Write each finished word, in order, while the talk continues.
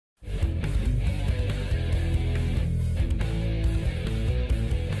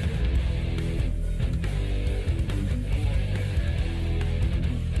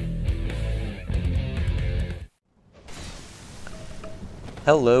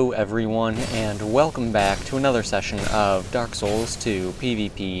Hello everyone, and welcome back to another session of Dark Souls 2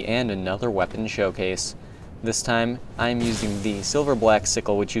 PvP and another weapon showcase. This time, I'm using the Silverblack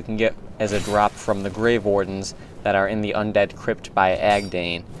Sickle, which you can get as a drop from the Grave Wardens that are in the Undead Crypt by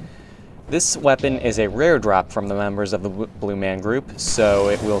Agdane. This weapon is a rare drop from the members of the Blue Man group, so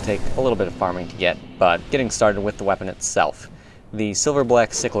it will take a little bit of farming to get, but getting started with the weapon itself. The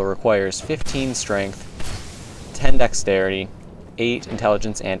Silverblack Sickle requires 15 strength, 10 dexterity, 8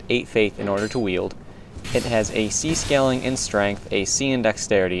 intelligence, and 8 faith in order to wield. It has a C scaling in strength, a C in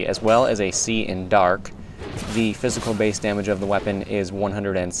dexterity, as well as a C in dark. The physical base damage of the weapon is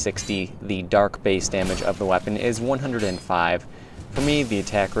 160, the dark base damage of the weapon is 105. For me, the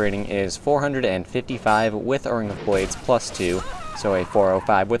attack rating is 455 with a Ring of Blades plus 2, so a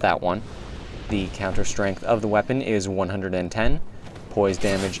 405 with that one. The counter strength of the weapon is 110, poise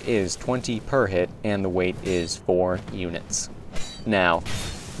damage is 20 per hit, and the weight is 4 units. Now,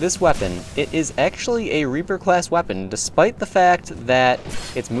 this weapon, it is actually a Reaper class weapon, despite the fact that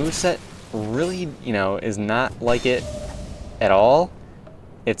its moveset really, is not like it at all.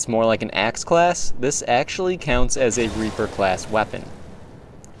 It's more like an Axe class. This actually counts as a Reaper class weapon.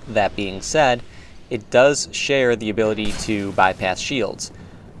 That being said, it does share the ability to bypass shields,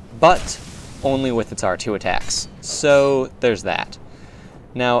 but only with its R2 attacks. So there's that.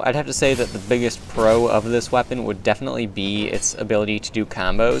 Now, I'd have to say that the biggest pro of this weapon would definitely be its ability to do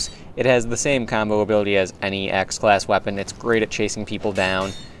combos. It has the same combo ability as any X-class weapon. It's great at chasing people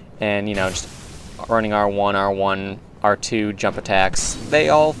down, and, just running R1, R1, R2 jump attacks. They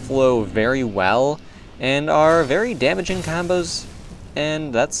all flow very well, and are very damaging combos,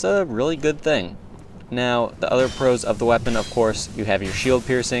 and that's a really good thing. Now, the other pros of the weapon, of course, you have your shield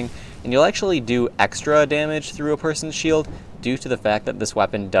piercing, and you'll actually do extra damage through a person's shield, due to the fact that this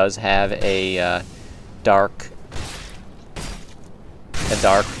weapon does have a dark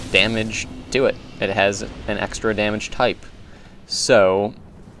damage to it. It has an extra damage type. So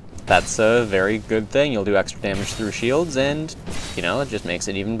that's a very good thing. You'll do extra damage through shields, and it just makes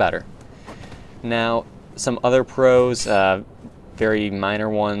it even better. Now, some other pros, very minor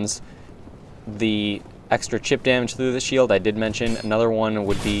ones. The extra chip damage through the shield, I did mention. Another one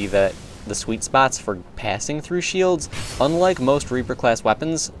would be that the sweet spots for passing through shields. Unlike most Reaper class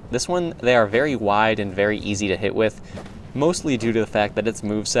weapons, this one, they are very wide and very easy to hit with, mostly due to the fact that its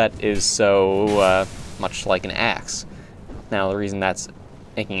moveset is so much like an axe. Now, the reason that's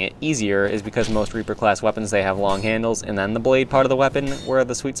making it easier is because most Reaper class weapons, they have long handles, and then the blade part of the weapon where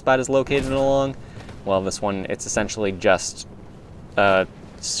the sweet spot is located along. Well, this one, it's essentially just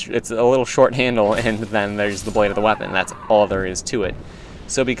it's a little short handle, and then there's the blade of the weapon. That's all there is to it.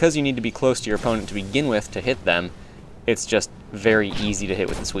 So because you need to be close to your opponent to begin with to hit them, it's just very easy to hit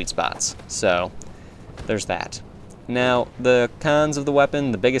with the sweet spots. So there's that. Now, the cons of the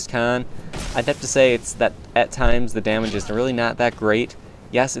weapon, the biggest con, I'd have to say it's that at times the damage is really not that great.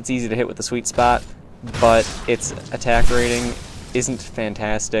 Yes, it's easy to hit with the sweet spot, but its attack rating isn't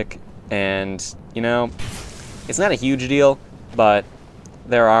fantastic, and, it's not a huge deal, but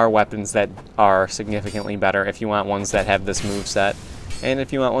there are weapons that are significantly better if you want ones that have this moveset. And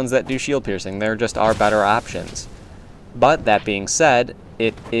if you want ones that do shield piercing, there just are better options. But that being said,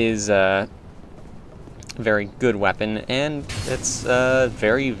 it is a very good weapon, and it's a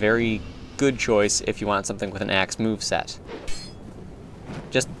very, very good choice if you want something with an axe moveset.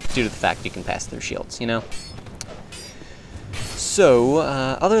 Just due to the fact you can pass through shields, So,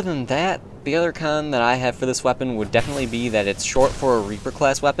 other than that, the other con that I have for this weapon would definitely be that it's short for a Reaper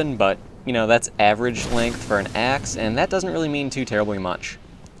class weapon, but that's average length for an axe, and that doesn't really mean too terribly much.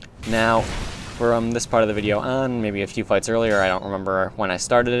 Now, from this part of the video on, maybe a few fights earlier, I don't remember when I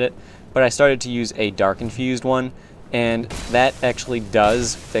started it, but I started to use a dark infused one, and that actually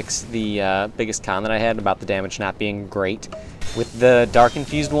does fix the biggest con that I had about the damage not being great. With the dark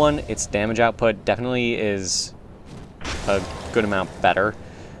infused one, its damage output definitely is a good amount better,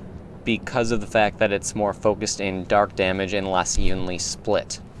 because of the fact that it's more focused in dark damage and less evenly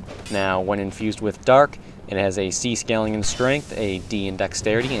split. Now, when infused with dark, it has a C scaling in strength, a D in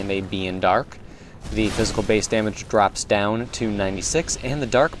dexterity, and a B in dark. The physical base damage drops down to 96, and the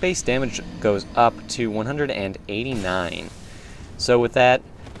dark base damage goes up to 189. So with that,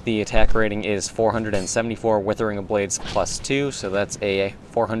 the attack rating is 474 with a Ring of Blades plus 2, so that's a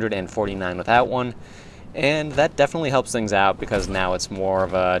 449 without one. And that definitely helps things out, because now it's more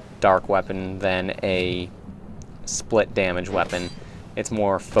of a dark weapon than a split damage weapon. It's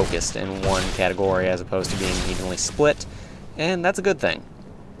more focused in one category as opposed to being evenly split, and that's a good thing.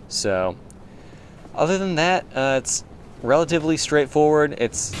 So, other than that, it's relatively straightforward.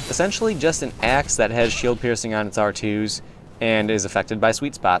 It's essentially just an axe that has shield piercing on its R2s, and is affected by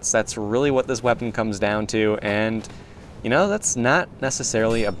sweet spots. That's really what this weapon comes down to, and you know, that's not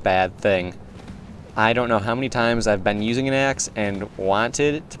necessarily a bad thing. I don't know how many times I've been using an axe and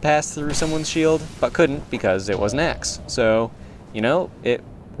wanted to pass through someone's shield, but couldn't because it was an axe. So, you know, it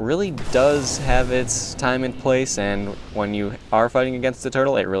really does have its time and place, and when you are fighting against the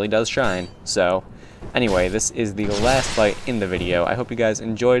turtle, it really does shine. So, anyway, this is the last fight in the video. I hope you guys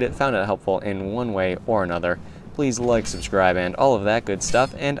enjoyed it, found it helpful in one way or another. Please like, subscribe, and all of that good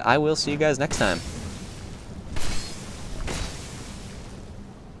stuff, and I will see you guys next time.